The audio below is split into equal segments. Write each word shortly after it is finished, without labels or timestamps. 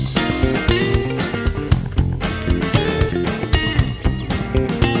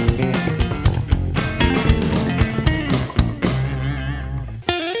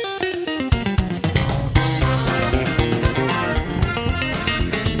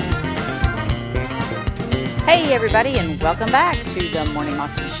Hey, everybody, and welcome back to the Morning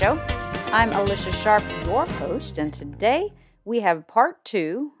Moxie Show. I'm Alicia Sharp, your host, and today we have part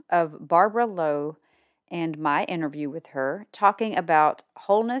 2 of Barbara Lowe and my interview with her, talking about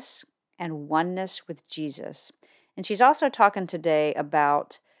wholeness and oneness with Jesus. And she's also talking today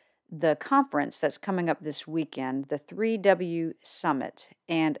about the conference that's coming up this weekend, the 3W Summit.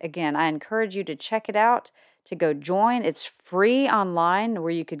 And again, I encourage you to check it out, to go join. It's free online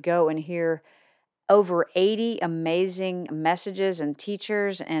where you could go and hear over 80 amazing messages and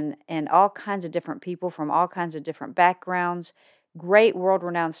teachers and all kinds of different people from all kinds of different backgrounds, great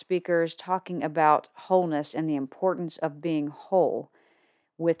world-renowned speakers talking about wholeness and the importance of being whole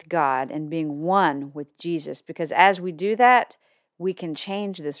with God and being one with Jesus. Because as we do that, we can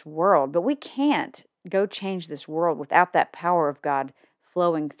change this world. But we can't go change this world without that power of God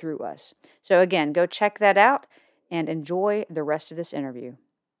flowing through us. So again, go check that out and enjoy the rest of this interview.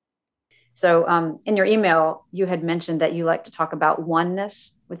 So in your email, you had mentioned that you like to talk about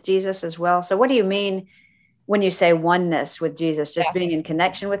oneness with Jesus as well. So what do you mean when you say oneness with Jesus? Just being in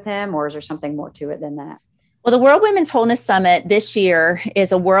connection with him, or is there something more to it than that? Well, the World Women's Wholeness Summit this year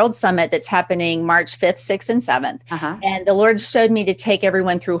is a world summit that's happening March 5th, 6th, and 7th. And the Lord showed me to take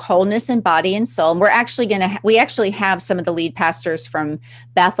everyone through wholeness in body and soul. And we're actually we actually have some of the lead pastors from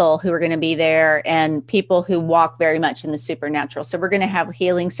Bethel who are going to be there, and people who walk very much in the supernatural. So we're going to have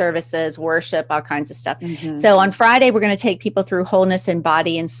healing services, worship, all kinds of stuff. So on Friday, we're going to take people through wholeness in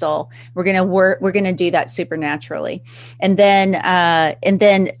body and soul. We're going to do that supernaturally. And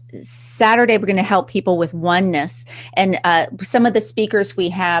then Saturday, we're going to help people with oneness. And some of the speakers we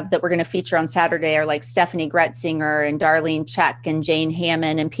have that we're going to feature on Saturday are like Stephanie Gretzinger and Darlene Check and Jane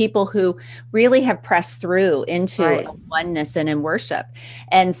Hammond, and people who really have pressed through into oneness and in worship.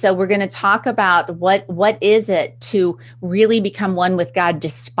 And so we're going to talk about what is it to really become one with God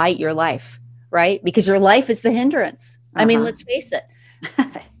despite your life, right? Because your life is the hindrance. I mean, let's face it.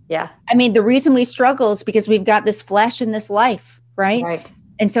 Yeah. I mean, the reason we struggle is because we've got this flesh in this life, right?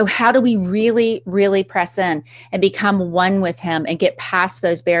 And so how do we really, really press in and become one with him and get past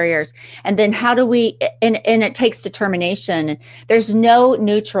those barriers? And then how do we, and it takes determination. There's no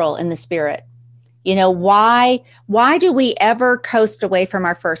neutral in the spirit. You know, why do we ever coast away from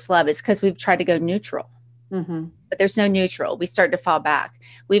our first love? It's because we've tried to go neutral, but there's no neutral. We start to fall back.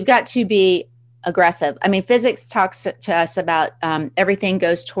 We've got to be aggressive. I mean, physics talks to us about everything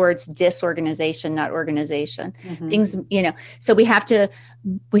goes towards disorganization, not organization. Things, you know, so we have to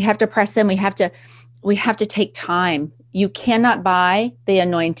press in. We have to take time. You cannot buy the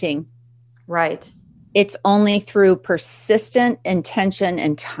anointing. Right. It's only through persistent intention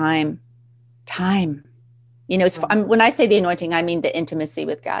and time. You know, when I say the anointing, I mean the intimacy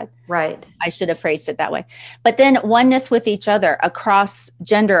with God. Right. I should have phrased it that way. But then oneness with each other across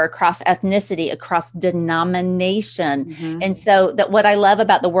gender, across ethnicity, across denomination. And so that what I love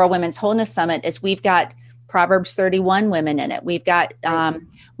about the World Women's Wholeness Summit is we've got Proverbs 31 women in it. We've got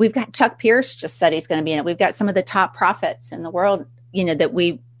Chuck Pierce just said he's going to be in it. We've got some of the top prophets in the world, you know,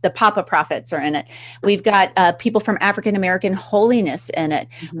 the Papa prophets are in it. We've got people from African American holiness in it.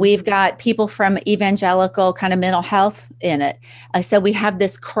 We've got people from evangelical kind of mental health in it. So we have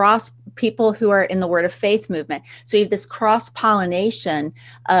this people who are in the Word of Faith movement. So we have this cross-pollination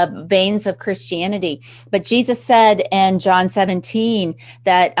of veins of Christianity. But Jesus said in John 17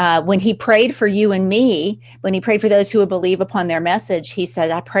 that when he prayed for you and me, when he prayed for those who would believe upon their message, he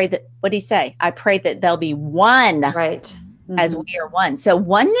said, I pray that, what did he say? I pray that they'll be one. Right. As we are one. So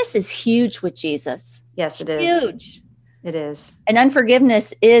oneness is huge with Jesus. Yes, it is. Huge. It is. And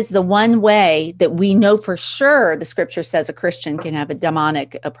unforgiveness is the one way that we know for sure the scripture says a Christian can have a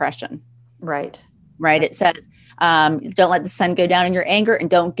demonic oppression. Right. Right. It says, don't let the sun go down in your anger and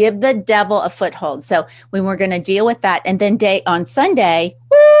don't give the devil a foothold. So when we're going to deal with that, and then on Sunday,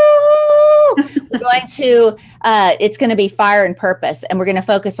 we're going to, it's going to be fire and purpose. And we're going to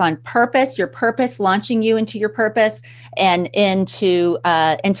focus on purpose, your purpose, launching you into your purpose and into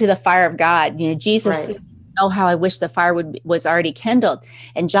the fire of God. You know, Jesus said, oh, how I wish the fire was already kindled.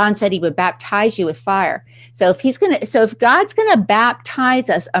 And John said he would baptize you with fire. So if God's going to baptize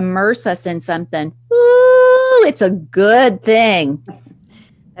us, immerse us in something, it's a good thing.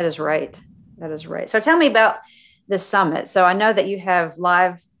 That is right. That is right. So tell me about the summit. So I know that you have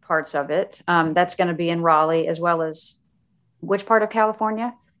live parts of it. That's going to be in Raleigh, as well as which part of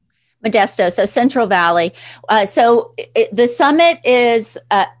California? Modesto, so Central Valley. The summit is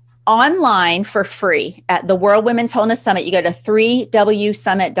online for free at the World Women's Wholeness Summit. You go to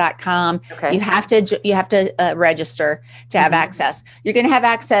 3wsummit.com. Okay. You have to register to have access. You're going to have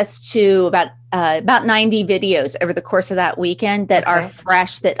access to about about 90 videos over the course of that weekend that are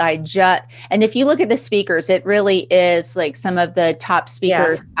fresh, that I just, and if you look at the speakers, it really is like some of the top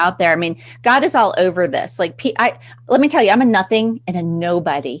speakers out there. I mean, God is all over this. Like, let me tell you, I'm a nothing and a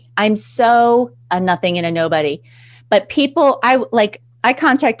nobody. I'm so a nothing and a nobody. But people, I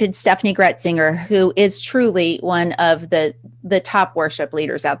contacted Stephanie Gretzinger, who is truly one of the top worship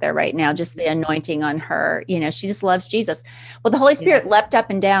leaders out there right now. Just the anointing on her, she just loves Jesus. Well, the Holy Spirit leapt up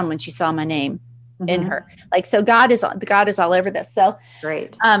and down when she saw my name in her. Like, so God is all over this. So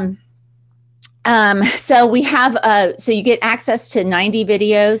great. So we have, so you get access to 90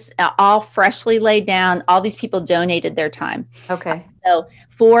 videos, all freshly laid down. All these people donated their time. Okay. So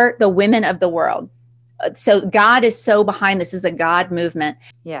for the women of the world. So God is so behind this. Is a God movement.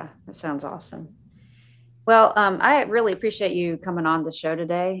 Yeah, that sounds awesome. Well, I really appreciate you coming on the show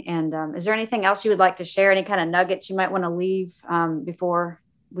today. And is there anything else you would like to share? Any kind of nuggets you might want to leave before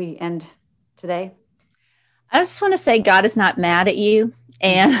we end today? I just want to say God is not mad at you.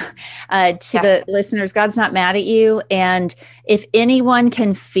 And to the listeners, God's not mad at you. And if anyone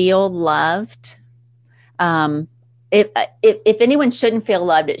can feel loved, if anyone shouldn't feel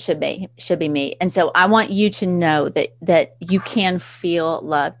loved, it should be me. And so I want you to know that you can feel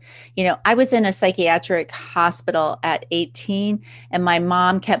loved. I was in a psychiatric hospital at 18, and my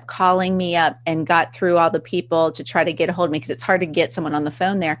mom kept calling me up and got through all the people to try to get a hold of me, because it's hard to get someone on the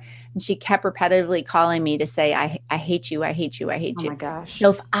phone there. And she kept repetitively calling me to say, I hate you. I hate you. I hate you. Oh my gosh. So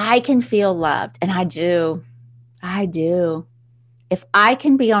if I can feel loved, and I do, if I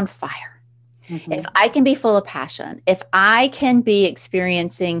can be on fire, if I can be full of passion, if I can be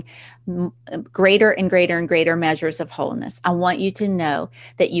experiencing greater and greater and greater measures of wholeness, I want you to know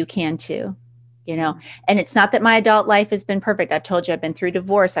that you can too, and it's not that my adult life has been perfect. I've told you, I've been through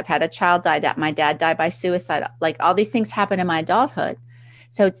divorce. I've had a child die. My dad died by suicide. Like, all these things happen in my adulthood.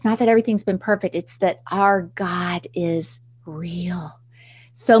 So it's not that everything's been perfect. It's that our God is real.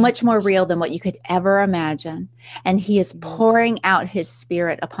 So much more real than what you could ever imagine. And he is pouring out his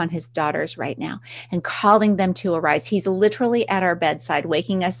spirit upon his daughters right now and calling them to arise. He's literally at our bedside,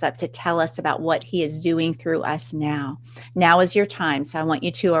 waking us up to tell us about what he is doing through us now. Now is your time. So I want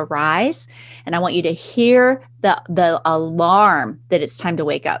you to arise, and I want you to hear the alarm that it's time to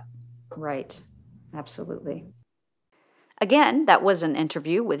wake up. Right. Absolutely. Again, that was an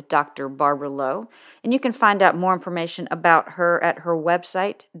interview with Dr. Barbara Lowe, and you can find out more information about her at her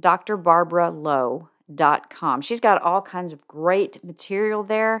website, drbarbaralowe.com. She's got all kinds of great material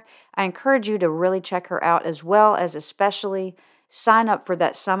there. I encourage you to really check her out, as well as especially sign up for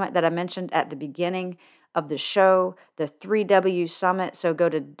that summit that I mentioned at the beginning of the show, the 3W Summit. So go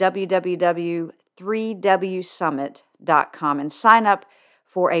to www.3wsummit.com and sign up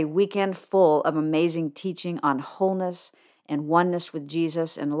for a weekend full of amazing teaching on wholeness and oneness with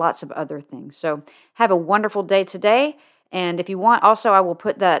Jesus and lots of other things. So have a wonderful day today. And if you want, also, I will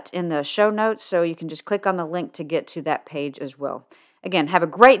put that in the show notes, so you can just click on the link to get to that page as well. Again, have a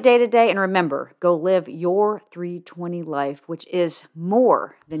great day today. And remember, go live your 320 life, which is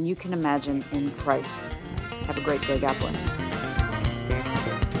more than you can imagine in Christ. Have a great day. God bless.